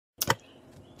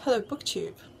Hello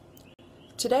BookTube.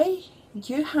 Today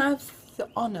you have the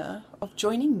honor of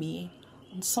joining me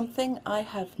on something I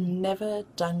have never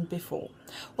done before.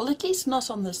 Well, at least not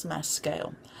on this mass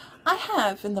scale. I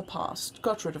have in the past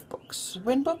got rid of books.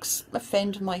 When books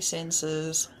offend my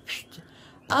senses,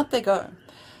 out they go.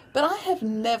 But I have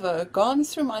never gone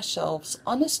through my shelves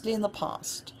honestly in the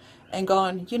past and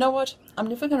gone, you know what, I'm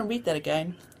never going to read that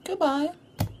again. Goodbye.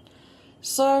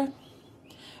 So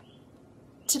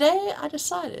today I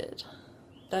decided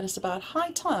that it's about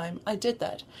high time I did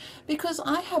that, because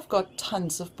I have got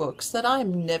tons of books that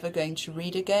I'm never going to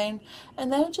read again,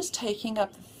 and they're just taking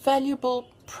up valuable,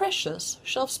 precious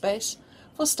shelf space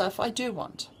for stuff I do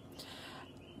want.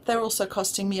 They're also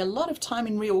costing me a lot of time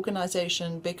in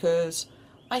reorganization, because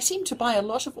I seem to buy a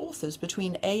lot of authors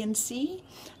between A and C,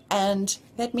 and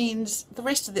that means the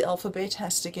rest of the alphabet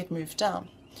has to get moved down.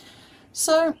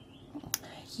 So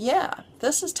yeah,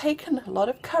 this has taken a lot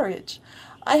of courage.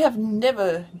 I have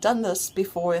never done this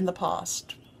before in the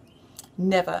past.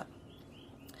 Never.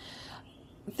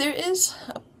 There is,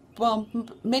 well,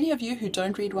 many of you who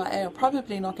don't read YA are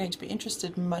probably not going to be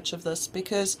interested in much of this,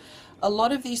 because a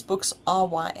lot of these books are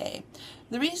YA.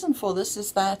 The reason for this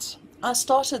is that I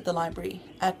started the library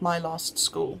at my last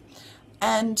school,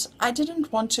 and I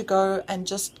didn't want to go and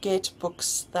just get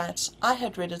books that I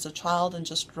had read as a child and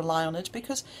just rely on it,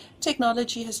 because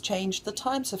technology has changed, the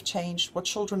times have changed, what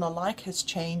children are like has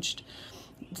changed,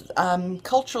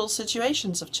 cultural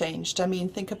situations have changed. I mean,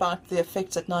 think about the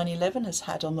effects that 9/11 has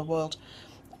had on the world.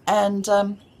 And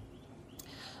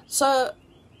so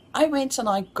I went and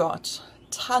I got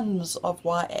tons of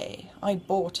YA. I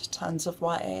bought tons of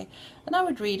YA, and I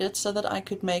would read it so that I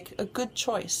could make a good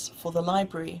choice for the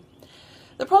library.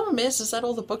 The problem is that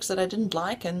all the books that I didn't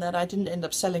like and that I didn't end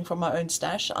up selling from my own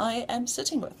stash, I am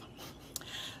sitting with.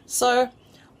 So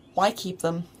why keep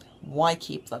them? Why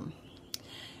keep them?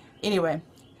 Anyway,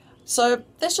 so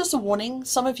that's just a warning.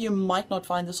 Some of you might not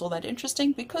find this all that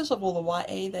interesting because of all the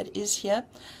YA that is here,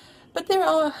 but there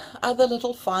are other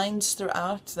little finds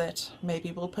throughout that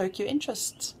maybe will perk your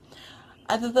interests.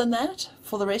 Other than that,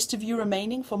 for the rest of you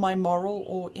remaining for my moral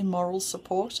or immoral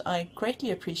support, I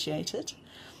greatly appreciate it.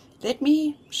 Let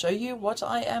me show you what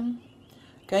I am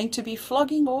going to be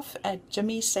flogging off at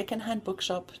Jimmy's second-hand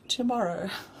bookshop tomorrow,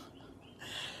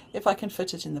 if I can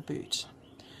fit it in the boot.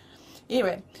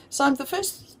 Anyway, so the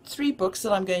first three books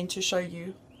that I'm going to show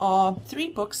you are three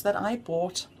books that I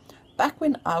bought back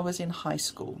when I was in high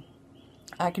school.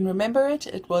 I can remember it.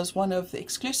 It was one of the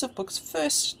exclusive books'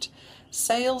 first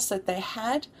sales that they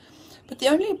had, but the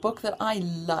only book that I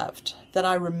loved, that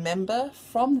I remember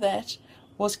from that,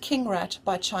 was King Rat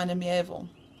by China Miéville.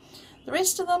 The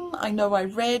rest of them I know I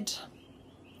read,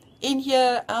 in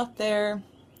here, out there,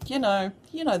 you know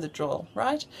the drill,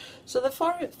 right? So the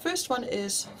first one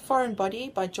is Foreign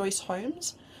Body by Joyce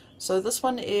Holmes. So this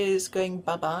one is going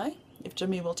bye-bye, if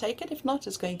Jimmy will take it. If not,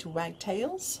 it's going to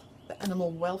Wagtails, the animal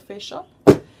welfare shop.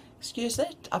 Excuse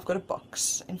that, I've got a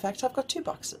box. In fact, I've got two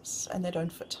boxes, and they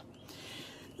don't fit.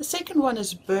 The second one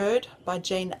is Bird by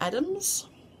Jane Addams.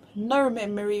 No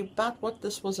memory about what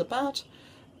this was about,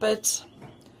 but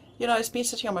you know, it's been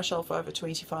sitting on my shelf for over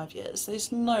 25 years. There's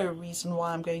no reason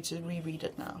why I'm going to reread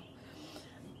it now.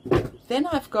 Then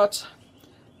I've got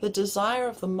The Desire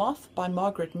of the Moth by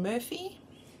Margaret Murphy.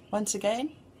 Once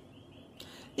again,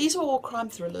 these are all crime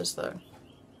thrillers though.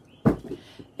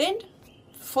 Then,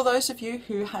 for those of you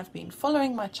who have been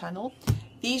following my channel,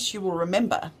 these you will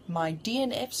remember my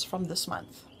DNFs from this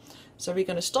month. So we're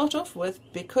going to start off with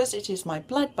Because It Is My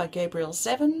Blood by Gabrielle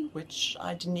Zevin, which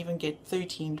I didn't even get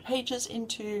 13 pages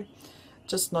into,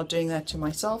 just not doing that to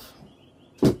myself.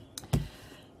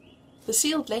 The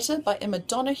Sealed Letter by Emma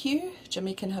Donoghue.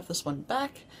 Jimmy can have this one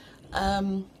back.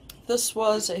 This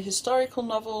was a historical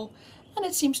novel, and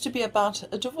it seems to be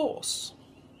about a divorce.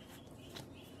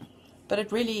 But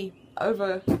it really,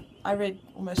 I read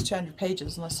almost 200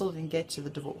 pages and I still didn't get to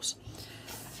the divorce.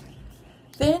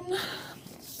 Then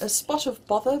A Spot of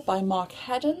Bother by Mark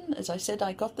Haddon. As I said,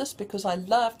 I got this because I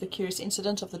loved The Curious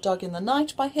Incident of the Dog in the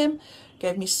Night by him.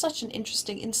 Gave me such an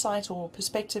interesting insight or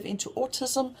perspective into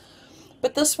autism.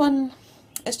 But this one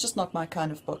is just not my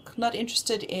kind of book. Not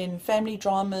interested in family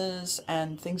dramas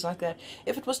and things like that.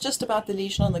 If it was just about the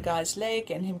lesion on the guy's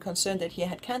leg and him concerned that he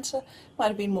had cancer, it might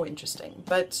have been more interesting.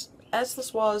 But as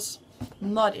this was,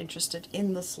 not interested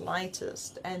in the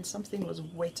slightest. And something was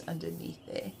wet underneath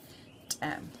there.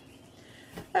 Damn.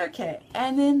 Okay,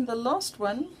 and then the last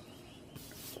one,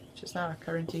 which is now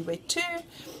currently wet too,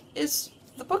 is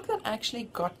the book that actually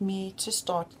got me to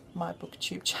start my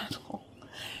BookTube channel.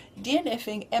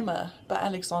 DNFing Emma by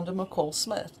Alexander McCall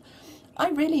Smith. I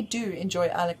really do enjoy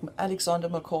Alexander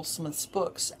McCall Smith's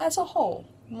books as a whole,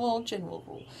 more general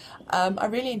rule. I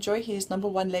really enjoy his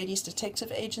 #1 Ladies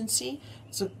Detective Agency.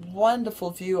 It's a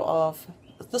wonderful view of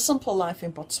the simple life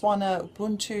in Botswana,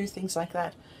 Ubuntu, things like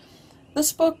that.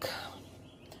 This book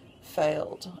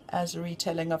failed as a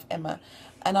retelling of Emma,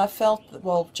 and I felt that,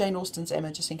 well, Jane Austen's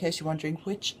Emma, just in case you're wondering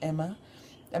which Emma.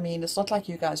 I mean, it's not like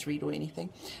you guys read or anything,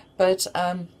 but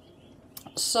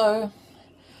so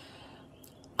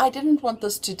I didn't want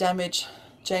this to damage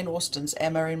Jane Austen's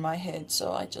Emma in my head,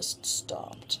 so I just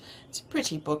stopped. It's a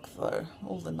pretty book though,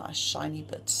 all the nice shiny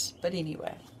bits. But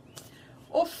anyway,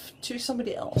 off to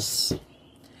somebody else.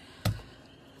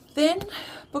 Then,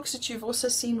 books that you've also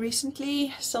seen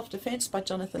recently, Self-Defense by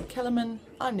Jonathan Kellerman.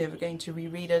 I'm never going to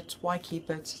reread it. Why keep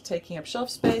it taking up shelf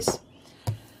space?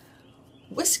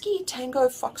 Whiskey Tango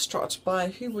Foxtrot by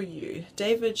Who Were You?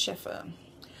 David Sheffer.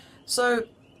 So,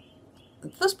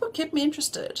 this book kept me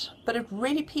interested, but it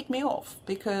really peed me off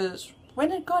because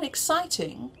when it got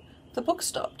exciting, the book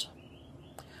stopped.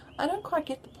 I don't quite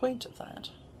get the point of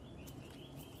that.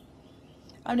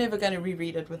 I'm never going to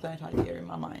reread it with that idea in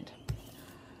my mind.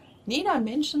 Need I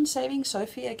mention Saving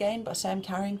Sophie Again by Sam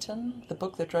Carrington, the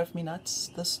book that drove me nuts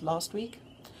this last week?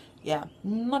 Yeah,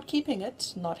 not keeping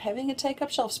it, not having it take up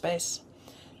shelf space.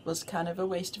 It was kind of a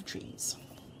waste of trees.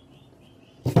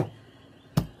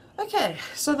 Okay,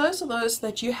 so those are those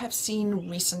that you have seen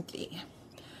recently.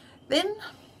 Then,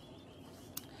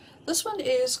 this one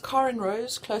is Car and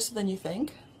Rose, Closer Than You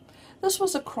Think. This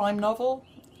was a crime novel,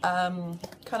 kind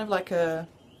of like a,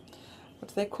 what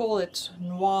do they call it,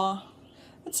 noir.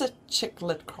 It's a chick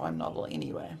lit crime novel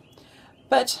anyway.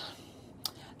 But,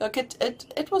 look,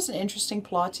 it was an interesting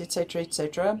plot, etc.,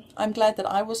 etc. I'm glad that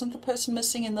I wasn't the person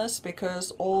missing in this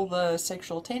because all the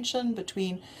sexual tension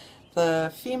between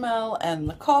the female and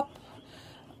the cop,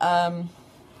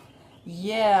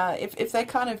 yeah, if they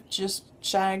kind of just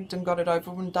shagged and got it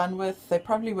over and done with, they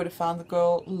probably would have found the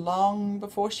girl long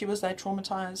before she was that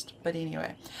traumatized. But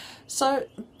anyway, so,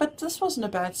 but this wasn't a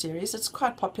bad series. It's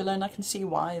quite popular and I can see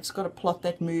why. It's got a plot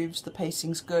that moves, the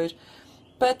pacing's good,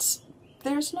 but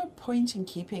there's no point in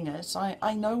keeping it.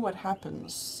 I know what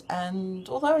happens, and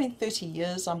although in 30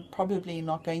 years I'm probably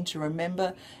not going to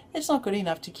remember, it's not good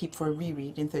enough to keep for a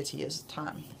reread in 30 years'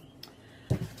 time.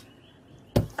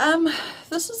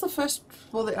 This is the first,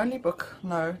 well, the only book,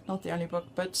 no, not the only book,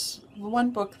 but the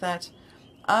one book that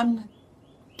I'm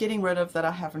getting rid of that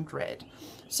I haven't read.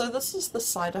 So this is The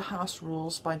Cider House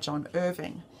Rules by John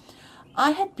Irving.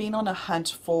 I had been on a hunt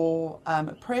for A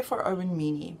Prayer for Owen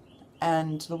Meany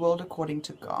and The World According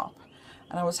to Garp,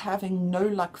 and I was having no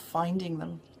luck finding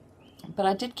them, but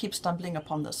I did keep stumbling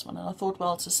upon this one, and I thought,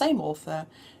 well, it's the same author,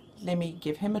 let me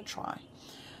give him a try.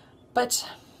 But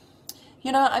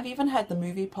you know, I've even had the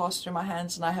movie pass through my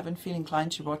hands and I haven't feel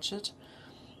inclined to watch it,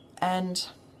 and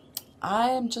I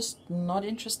am just not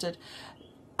interested.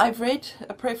 I've read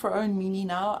A Prayer for Owen Meany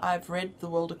now. I've read The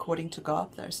World According to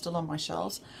Garp. They're still on my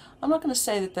shelves. I'm not going to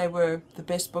say that they were the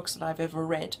best books that I've ever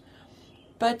read,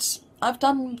 but I've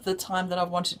done the time that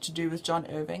I've wanted to do with John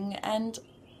Irving, and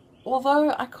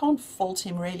although I can't fault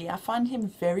him really, I find him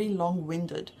very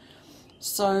long-winded.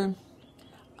 So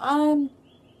I'm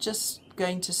just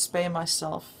going to spare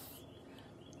myself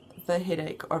the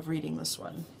headache of reading this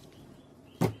one.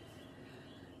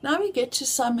 Now we get to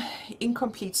some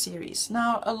incomplete series.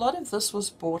 Now a lot of this was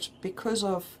bought because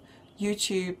of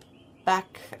YouTube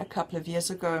back a couple of years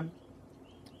ago.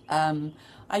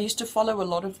 I used to follow a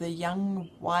lot of the young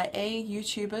YA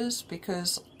YouTubers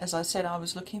because, as I said, I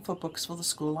was looking for books for the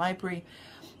school library,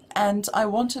 and I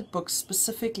wanted books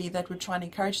specifically that would try and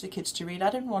encourage the kids to read. I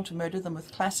didn't want to murder them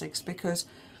with classics because,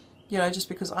 you know, just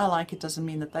because I like it doesn't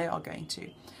mean that they are going to.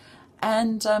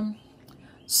 And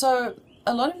so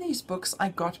a lot of these books I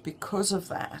got because of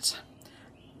that.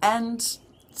 And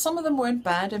some of them weren't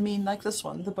bad. I mean, like this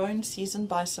one, The Bone Season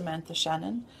by Samantha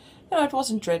Shannon. You know, it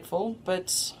wasn't dreadful,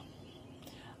 but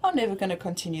I'm never going to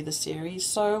continue the series,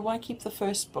 so why keep the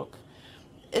first book?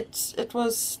 It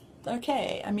was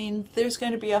okay. I mean, there's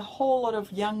going to be a whole lot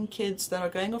of young kids that are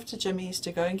going off to Jimmy's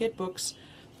to go and get books.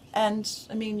 And,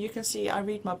 I mean, you can see I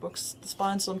read my books. The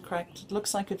spine's uncracked. It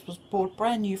looks like it was bought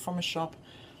brand new from a shop.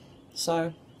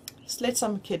 So, just let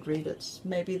some kid read it.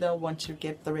 Maybe they'll want to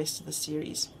get the rest of the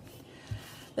series.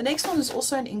 The next one is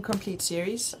also an incomplete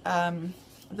series.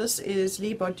 This is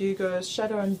Leigh Bardugo's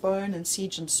Shadow and Bone and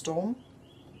Siege and Storm.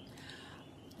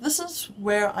 This is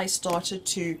where I started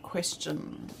to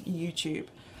question YouTube,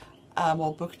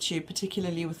 or BookTube,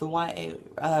 particularly with the YA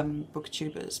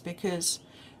BookTubers, because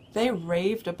they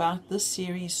raved about this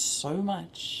series so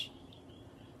much.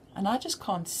 and I just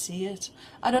can't see it.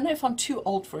 I don't know if I'm too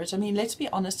old for it. I mean, let's be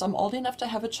honest, I'm old enough to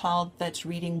have a child that's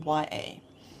reading YA.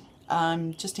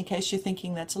 Just in case you're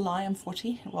thinking that's a lie, I'm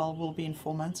 40. Well, we'll be in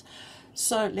 4 months.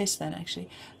 So, less than actually.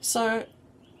 So,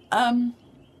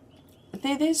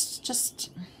 there's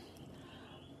just,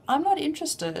 I'm not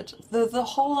interested. The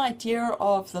whole idea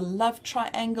of the love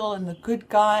triangle and the good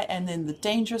guy and then the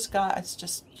dangerous guy, it's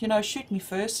just, you know, shoot me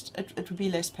first. It would be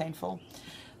less painful.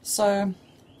 So,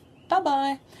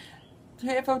 bye-bye.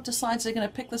 Whoever decides they're going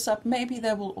to pick this up, maybe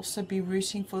they will also be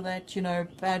rooting for that, you know,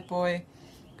 bad boy,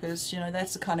 because, you know,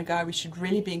 that's the kind of guy we should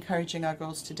really be encouraging our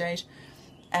girls to date.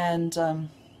 And,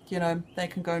 you know, they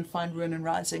can go and find Ruin and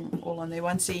Rising all on their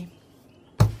onesie.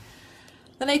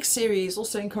 The next series,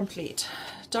 also incomplete.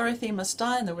 Dorothy Must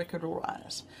Die and the Wicked Will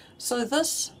Rise. So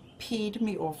this peed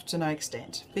me off to no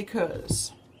extent,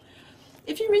 because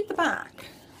if you read the back,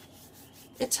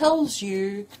 it tells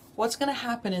you what's going to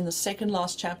happen in the second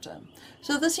last chapter.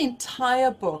 So this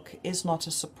entire book is not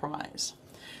a surprise.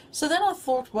 So then I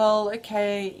thought, well,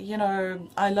 okay, you know,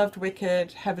 I loved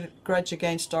Wicked, have a grudge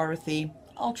against Dorothy.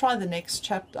 I'll try the next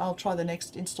chapter, I'll try the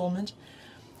next installment.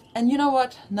 And you know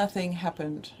what? Nothing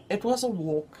happened. It was a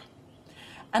walk.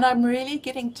 And I'm really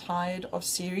getting tired of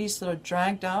series that are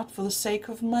dragged out for the sake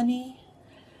of money.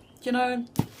 You know,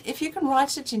 if you can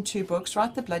write it in 2 books,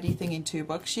 write the bloody thing in 2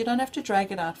 books. You don't have to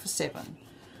drag it out for 7.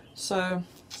 So,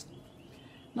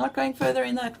 not going further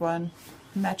in that one.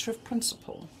 Matter of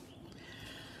principle.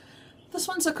 This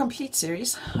one's a complete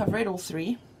series. I've read all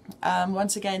 3.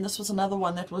 Once again, this was another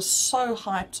one that was so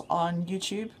hyped on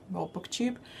YouTube, or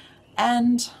BookTube,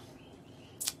 and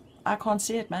I can't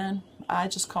see it, man. I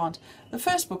just can't. The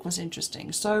first book was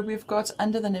interesting. So we've got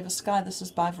Under the Never Sky. This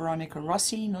is by Veronica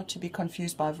Rossi, not to be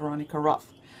confused by Veronica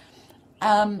Roth.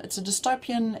 It's a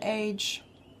dystopian age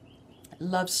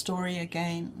love story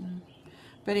again.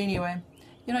 But anyway,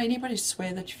 you know, anybody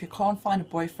swear that if you can't find a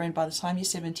boyfriend by the time you're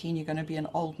 17, you're going to be an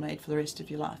old maid for the rest of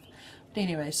your life. But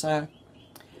anyway, so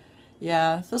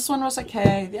yeah, this one was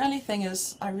okay. The only thing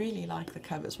is, I really like the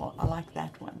covers. Well, I like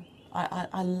that one.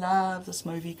 I love this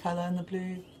movie color and the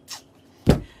blue.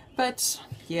 But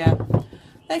yeah,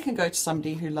 they can go to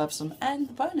somebody who loves them. And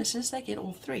the bonus is they get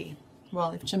all 3.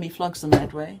 Well, if Jimmy flogs them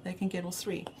that way, they can get all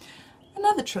 3.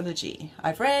 Another trilogy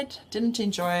I've read, didn't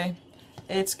enjoy.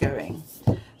 It's going.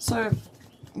 So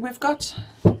we've got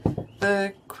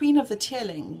The Queen of the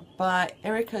Tearling by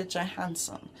Erica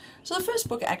Johansson. So the first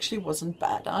book actually wasn't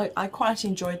bad. I quite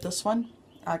enjoyed this one.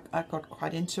 I got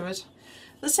quite into it.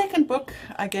 The second book,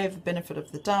 I gave the benefit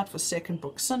of the doubt for second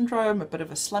book syndrome, a bit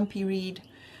of a slumpy read.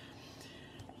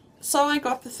 So I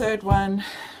got the third one,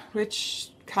 which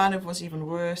kind of was even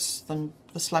worse than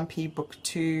the slumpy book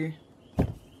 2.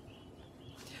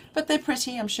 But they're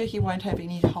pretty. I'm sure he won't have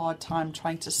any hard time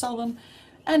trying to sell them.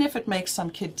 And if it makes some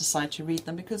kid decide to read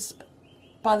them, because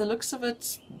by the looks of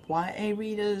it, YA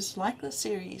readers like the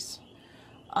series.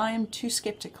 I am too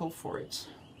skeptical for it.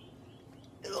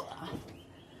 Ugh.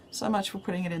 So much for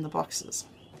putting it in the boxes.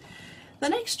 The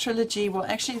next trilogy, well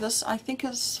actually this I think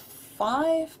is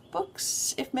 5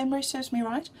 books, if memory serves me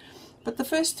right. But the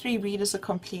first 3 read as a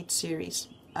complete series,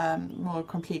 more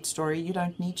complete story. You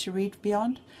don't need to read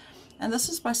beyond. And this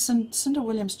is by Cinda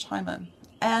Williams-Chimer.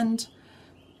 And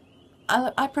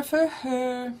I prefer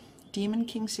her Demon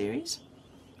King series,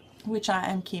 which I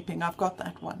am keeping. I've got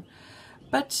that one.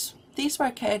 But these were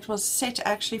okay. It was set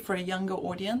actually for a younger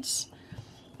audience.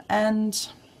 And,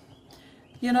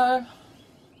 you know,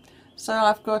 so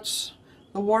I've got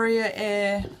the Warrior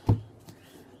Heir,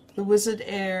 the Wizard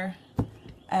Heir,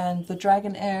 and the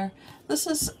Dragon Heir. This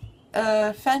is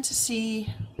a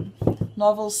fantasy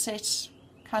novel set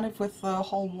kind of with the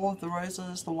whole War of the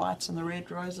Roses, the whites and the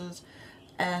red roses.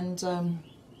 And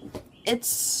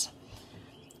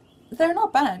they're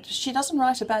not bad. She doesn't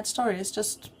write a bad story. It's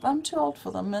just I'm too old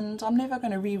for them and I'm never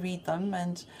going to reread them.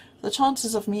 And the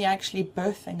chances of me actually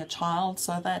birthing a child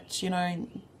so that, you know,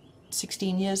 in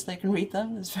 16 years they can read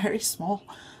them is very small.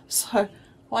 So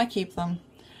why keep them?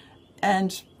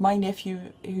 And my nephew,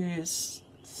 who is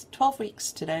 12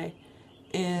 weeks today,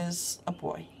 is a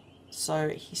boy. So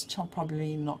he's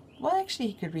probably not, well actually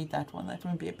he could read that one, that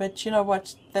wouldn't be, but you know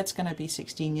what, that's going to be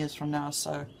 16 years from now,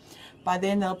 so by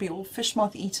then they'll be all fish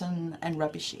moth eaten and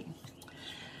rubbishy.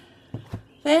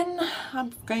 Then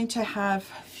I'm going to have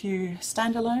a few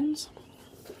standalones.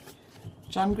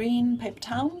 John Green, Paper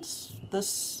Towns.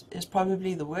 This is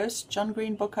probably the worst John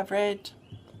Green book I've read.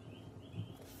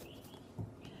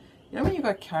 You know when you've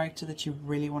got a character that you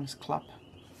really want to clap?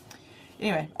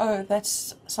 Anyway, oh,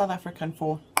 that's South African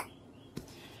for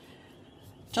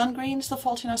John Green's The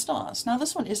Fault in Our Stars. Now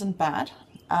this one isn't bad.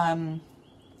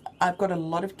 I've got a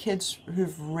lot of kids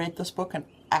who've read this book and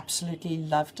absolutely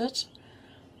loved it,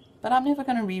 but I'm never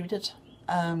going to read it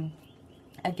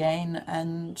again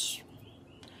and,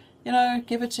 you know,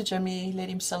 give it to Jimmy, let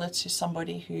him sell it to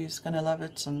somebody who's going to love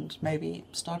it and maybe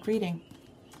start reading.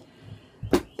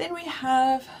 Then we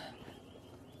have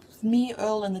Me,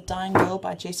 Earl and the Dying Girl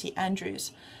by Jessie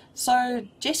Andrews. So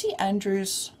Jessie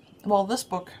Andrews, well, this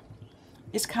book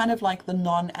is kind of like the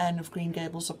non-Anne of Green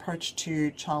Gables approach to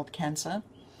child cancer.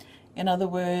 In other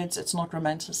words, it's not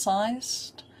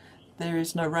romanticized. There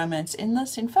is no romance in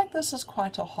this. In fact, this is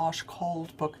quite a harsh,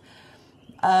 cold book.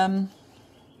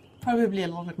 Probably a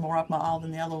little bit more up my aisle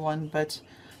than the other one, but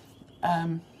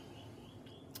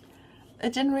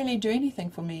it didn't really do anything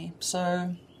for me,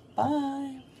 so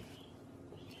bye.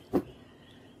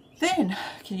 Then,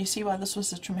 can you see why this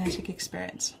was a traumatic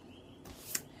experience?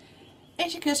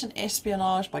 Etiquette and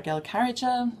Espionage by Gail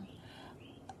Carriger.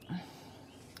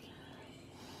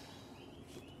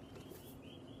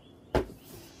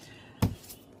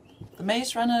 The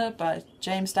Maze Runner by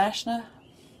James Dashner.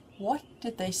 What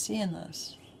did they see in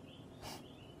this?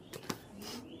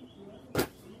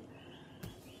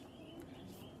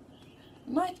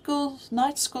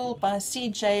 Night School by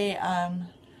C.J.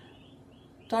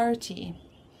 Doherty.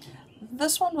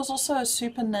 This one was also a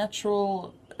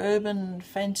supernatural urban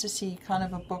fantasy kind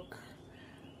of a book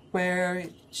where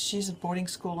she's at boarding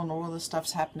school and all of this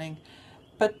stuff's happening.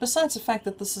 But besides the fact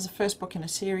that this is the first book in a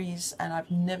series and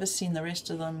I've never seen the rest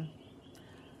of them,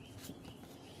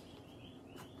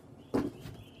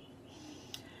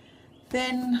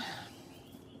 then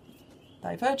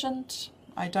Divergent.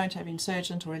 I don't have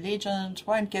Insurgent or Allegiant,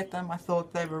 won't get them. I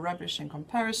thought they were rubbish in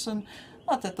comparison.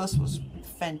 Not that this was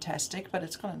fantastic, but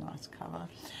it's got a nice cover.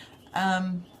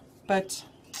 But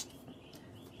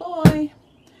boy.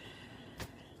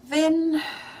 Then,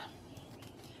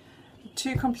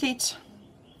 to complete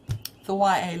the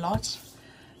YA lot,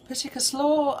 Pittacus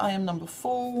Law, I am number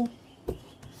 4.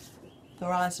 The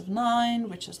Rise of 9,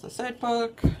 which is the 3rd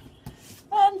book.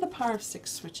 And The Power of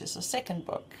 6, which is the 2nd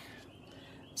book.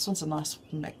 This one's a nice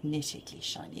magnetically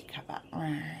shiny cover.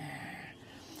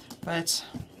 But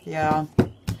yeah,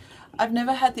 I've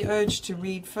never had the urge to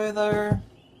read further.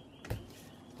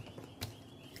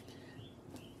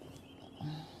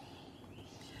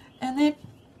 And then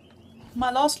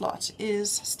my last lot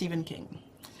is Stephen King.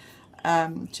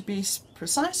 To be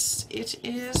precise, it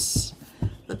is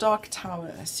the Dark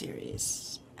Tower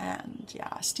series. And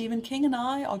yeah, Stephen King and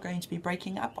I are going to be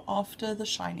breaking up after The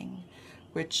Shining,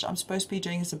 which I'm supposed to be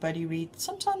doing as a buddy read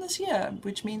sometime this year,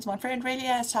 which means my friend really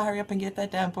has to hurry up and get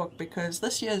that damn book because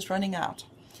this year is running out.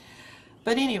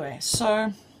 But anyway,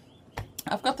 so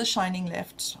I've got The Shining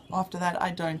left. After that,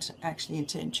 I don't actually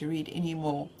intend to read any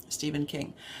more Stephen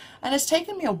King. And it's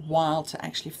taken me a while to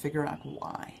actually figure out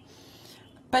why.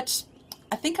 But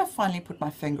I think I've finally put my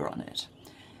finger on it.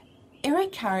 Every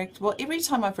character, well, every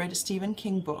time I've read a Stephen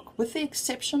King book, with the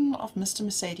exception of Mr.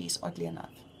 Mercedes, oddly enough,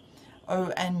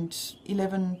 oh, and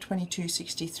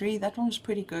 11/22/63, that one was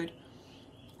pretty good.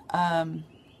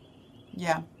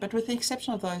 Yeah, but with the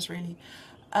exception of those, really,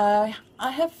 I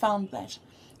have found that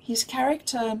his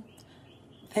character,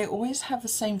 they always have the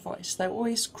same voice. They're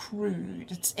always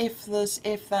crude. It's F this,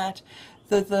 F that,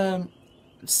 the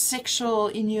sexual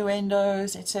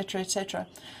innuendos, etc., etc.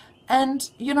 And,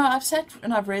 you know, I've sat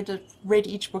and I've read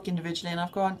each book individually and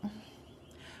I've gone,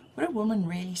 would a woman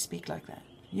really speak like that?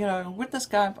 You know, would this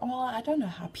guy, well, I don't know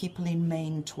how people in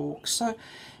Maine talk. So,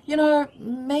 you know,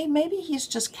 maybe he's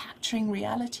just capturing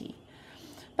reality.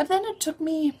 But then it took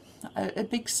me a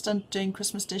big stint doing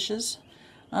Christmas dishes.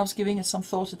 I was giving it some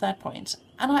thought at that point.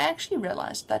 And I actually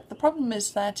realized that the problem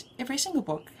is that every single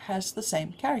book has the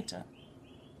same character.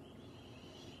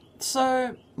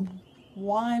 So,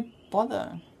 why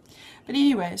bother? But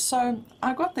anyway, so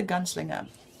I got The Gunslinger.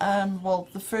 Well,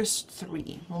 the first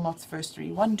 3. Well, not the first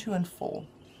 3. 1, 2, and 4.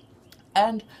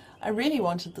 And I really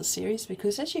wanted the series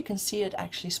because, as you can see, it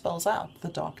actually spells out The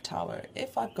Dark Tower,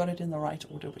 if I've got it in the right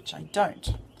order, which I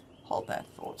don't. Hold that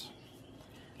thought.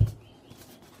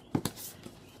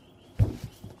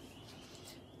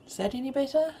 Is that any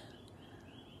better?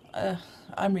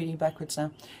 I'm reading backwards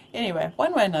now. Anyway,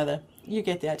 one way or another, you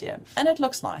get the idea. And it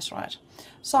looks nice, right?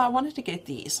 So I wanted to get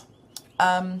these.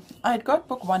 I had got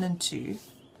book 1 and 2.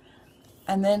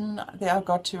 And then I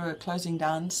got to a closing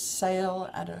down sale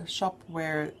at a shop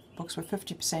where books were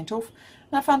 50% off.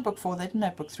 And I found book 4. They didn't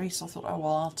have book 3, so I thought, oh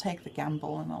well, I'll take the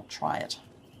gamble and I'll try it.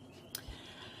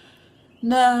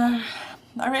 No,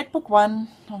 I read book 1.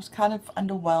 I was kind of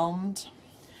underwhelmed.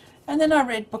 And then I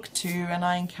read book 2 and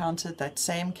I encountered that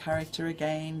same character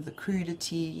again, the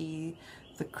crudity,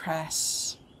 the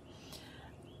crass.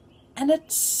 And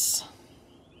it's,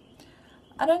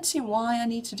 I don't see why I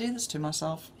need to do this to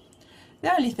myself.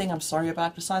 The only thing I'm sorry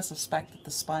about, besides the fact that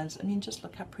the spines, I mean, just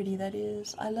look how pretty that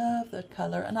is. I love that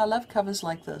color, and I love covers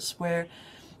like this where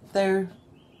they're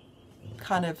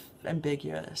kind of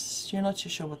ambiguous. You're not too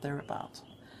sure what they're about.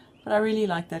 But I really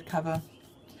like that cover.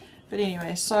 But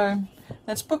anyway, so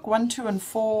that's book 1, 2, and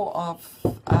 4 of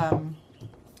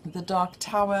The Dark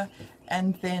Tower,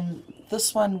 and then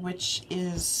this one, which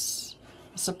is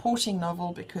a supporting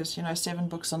novel, because, you know, 7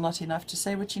 books are not enough to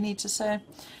say what you need to say,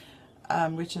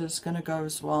 which is going to go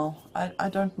as well. I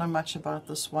don't know much about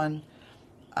this one.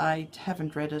 I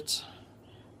haven't read it,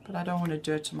 but I don't want to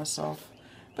do it to myself.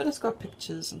 But it's got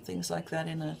pictures and things like that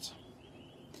in it.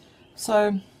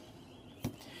 So,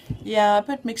 yeah, a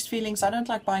bit mixed feelings. I don't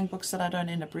like buying books that I don't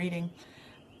end up reading.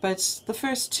 But the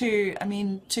first 2, I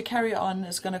mean, to carry on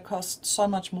is going to cost so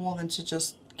much more than to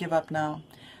just give up now.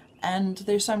 And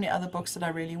there's so many other books that I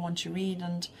really want to read,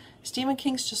 and Stephen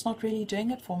King's just not really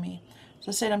doing it for me. As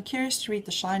I said, I'm curious to read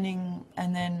The Shining,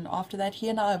 and then after that, he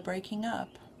and I are breaking up.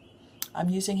 I'm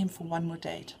using him for one more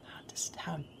date.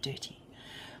 How dirty.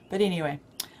 But anyway,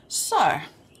 so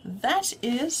that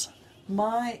is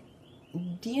my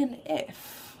DNF.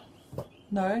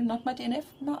 No, not my DNF,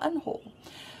 my Unhaul.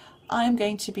 I'm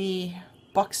going to be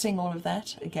boxing all of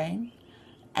that again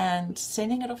and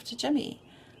sending it off to Jimmy.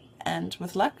 And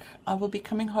with luck, I will be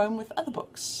coming home with other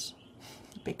books,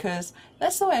 because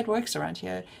that's the way it works around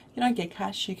here. You don't get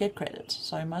cash, you get credit.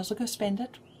 So I might as well go spend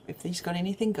it if he's got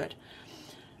anything good.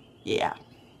 Yeah,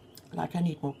 like I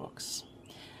need more books.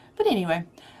 But anyway,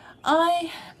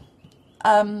 I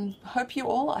hope you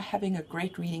all are having a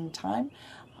great reading time.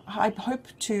 I hope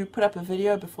to put up a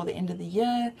video before the end of the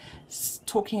year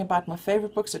talking about my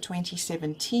favorite books of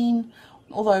 2017,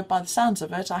 although by the sounds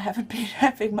of it I haven't been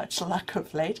having much luck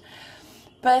of late.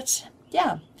 But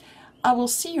yeah, I will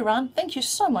see you around. Thank you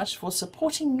so much for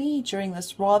supporting me during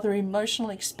this rather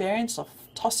emotional experience of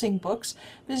tossing books.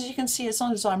 But as you can see, it's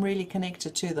not as though I'm really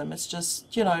connected to them. It's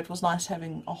just, you know, it was nice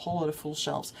having a whole lot of full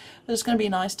shelves. But it's going to be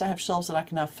nice to have shelves that I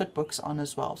can now fit books on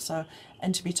as well. So,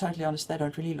 and to be totally honest, they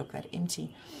don't really look that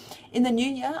empty. In the new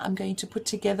year, I'm going to put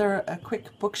together a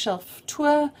quick bookshelf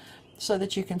tour so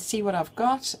that you can see what I've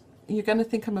got. You're going to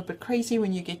think I'm a bit crazy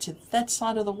when you get to that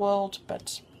side of the world,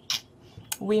 but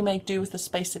we make do with the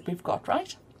space that we've got,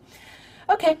 right?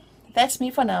 Okay, that's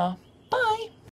me for now.